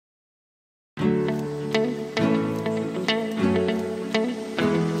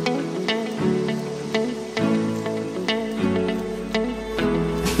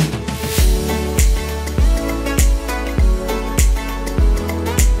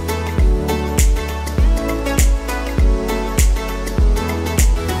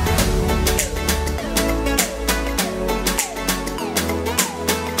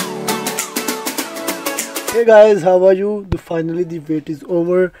Hey guys, how are you? Finally the wait is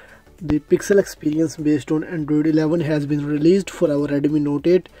over. The Pixel experience based on Android 11 has been released for our Redmi Note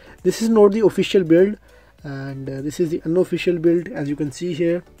 8. This is not the official build, and this is the unofficial build. As you can see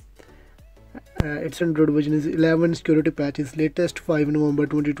here, its Android version is 11, security patch is latest 5 November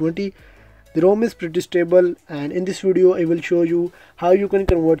 2020. The ROM is pretty stable, and in this video I will show you how you can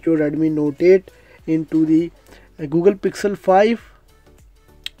convert your Redmi Note 8 into the Google Pixel 5.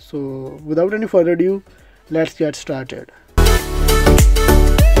 So without any further ado, let's get started.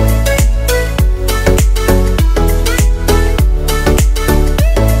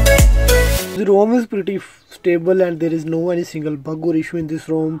 The ROM is pretty stable and there is no any single bug or issue in this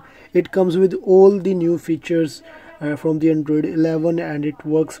ROM. It comes with all the new features from the Android 11 and it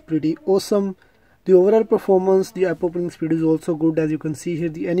works pretty awesome. The overall performance, the app opening speed is also good. As you can see here,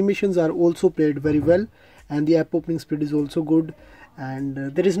 the animations are also played very well and the app opening speed is also good, and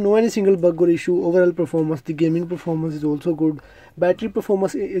there is no any single bug or issue. Overall performance, the gaming performance is also good. Battery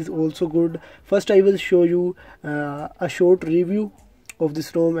performance is also good. First I will show you a short review of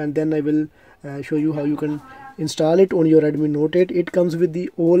this ROM, and then I will show you how you can install it on your Redmi Note 8. It comes with the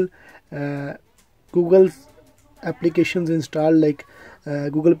all Google's applications installed, like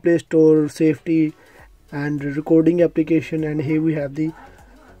Google Play Store, safety and recording application, and here we have the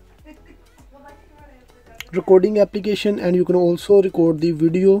recording application, and you can also record the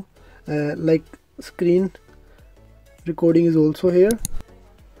video like screen recording is also here.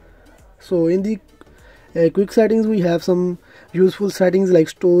 So in the quick settings we have some useful settings like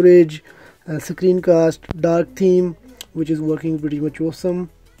storage, screencast, dark theme, which is working pretty much awesome,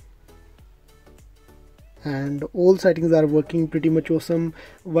 and all settings are working pretty much awesome.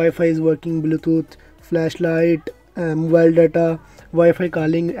 Wi-Fi is working, Bluetooth, flashlight, mobile data, Wi-Fi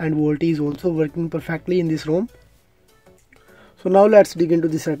calling, and VoLTE is also working perfectly in this ROM. So now let's dig into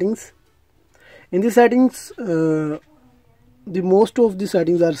the settings. In the settings, the most of the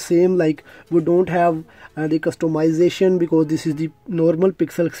settings are same, like we don't have the customization because this is the normal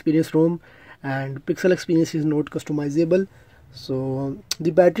Pixel Experience ROM and Pixel Experience is not customizable. So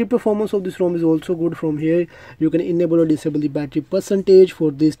the battery performance of this ROM is also good. From here you can enable or disable the battery percentage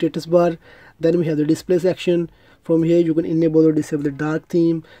for the status bar. Then we have the display section. From here you can enable or disable the dark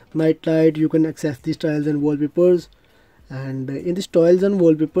theme, night light. You can access the styles and wallpapers, and in the styles and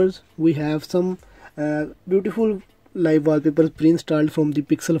wallpapers we have some beautiful live wallpapers pre-installed from the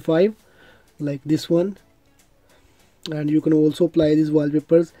Pixel 5, like this one, and you can also apply these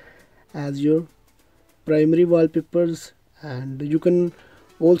wallpapers as your primary wallpapers. And you can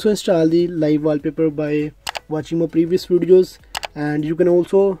also install the live wallpaper by watching my previous videos, and you will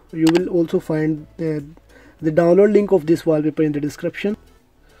also find the download link of this wallpaper in the description.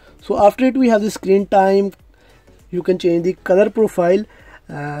 So after it we have the screen time. You can change the color profile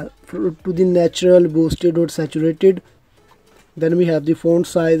to the natural, boosted or saturated. Then we have the font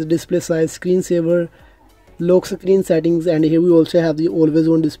size, display size, screensaver, lock screen settings, and here we also have the always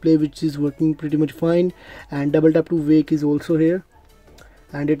on display, which is working pretty much fine, and double tap to wake is also here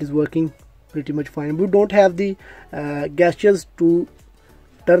and it is working pretty much fine. We don't have the gestures to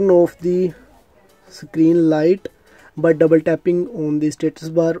turn off the screen light by double tapping on the status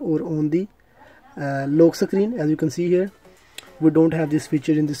bar or on the lock screen. As you can see here, we don't have this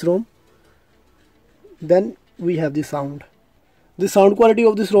feature in this ROM. Then we have the sound. The sound quality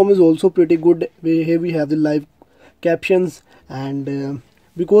of this ROM is also pretty good. Here we have the live captions, and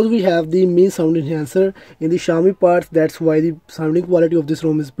because we have the Mi sound enhancer in the Xiaomi parts, that's why the sounding quality of this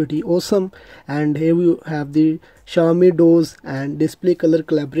ROM is pretty awesome. And here we have the Xiaomi DOS and display color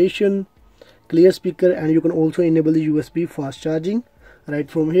calibration, clear speaker, and you can also enable the USB fast charging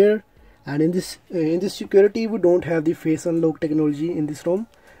right from here. And in this security we don't have the face unlock technology in this ROM.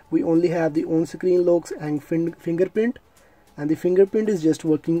 We only have the on screen locks and fingerprint, and the fingerprint is just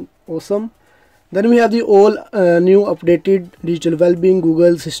working awesome. Then we have the all new updated digital well-being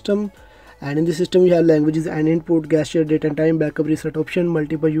Google system, and in the system we have languages and input, gesture, date and time, backup, reset option,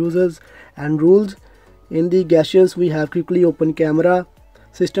 multiple users and rules. In the gestures we have quickly open camera,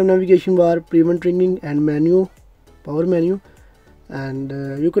 system navigation bar, prevent ringing, and menu, power menu. And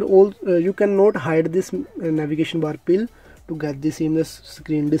you cannot hide this navigation bar pill to get the seamless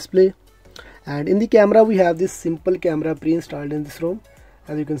screen display. And in the camera we have this simple camera pre-installed in this ROM,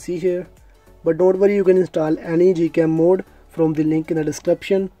 as you can see here. But don't worry, you can install any Gcam mode from the link in the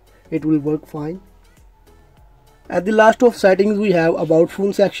description. It will work fine. At the last of settings we have about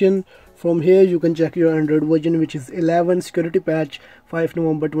phone section. From here you can check your Android version, which is 11, security patch 5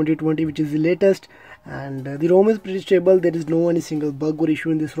 November 2020, which is the latest, and the ROM is pretty stable. There is no any single bug or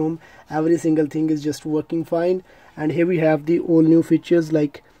issue in this ROM. Every single thing is just working fine. And here we have the all new features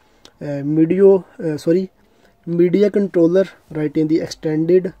like Media controller, right in the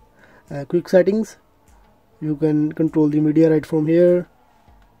extended quick settings. You can control the media right from here,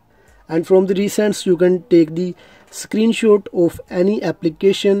 and from the recents you can take the screenshot of any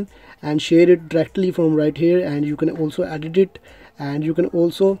application and share it directly from right here, and you can also edit it, and you can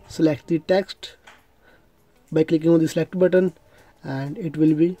also select the text by clicking on the select button and it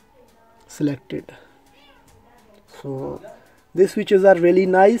will be selected. So these features are really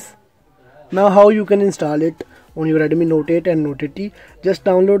nice. Now how you can install it on your Redmi Note 8 and Note 8T? Just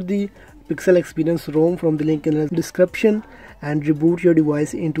download the Pixel Experience ROM from the link in the description and reboot your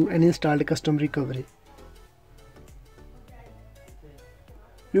device into an installed custom recovery.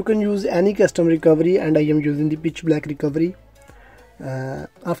 You can use any custom recovery, and I am using the pitch black recovery.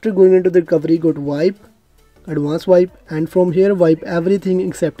 After going into the recovery, go to wipe, advanced wipe, and from here wipe everything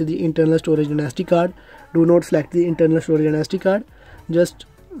except the internal storage and SD card. Do not select the internal storage and SD card, just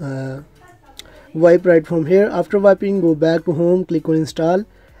wipe right from here. After wiping, go back to home, click on install,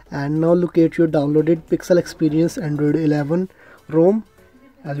 and now locate your downloaded Pixel Experience Android 11 ROM.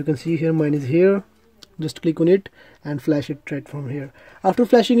 As you can see here, mine is here. Just click on it and flash it right from here. After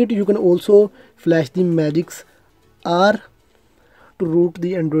flashing it, you can also flash the Magix R to root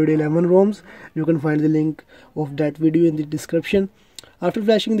the Android 11 ROMs. You can find the link of that video in the description. After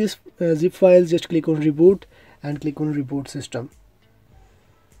flashing this zip files, just click on reboot and click on reboot system.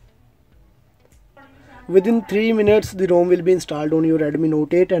 Within 3 minutes the ROM will be installed on your Redmi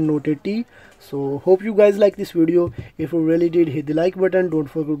Note 8 and Note 8T. So hope you guys like this video. If you really did, hit the like button. Don't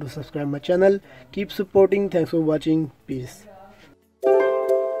forget to subscribe my channel. Keep supporting. Thanks for watching. Peace.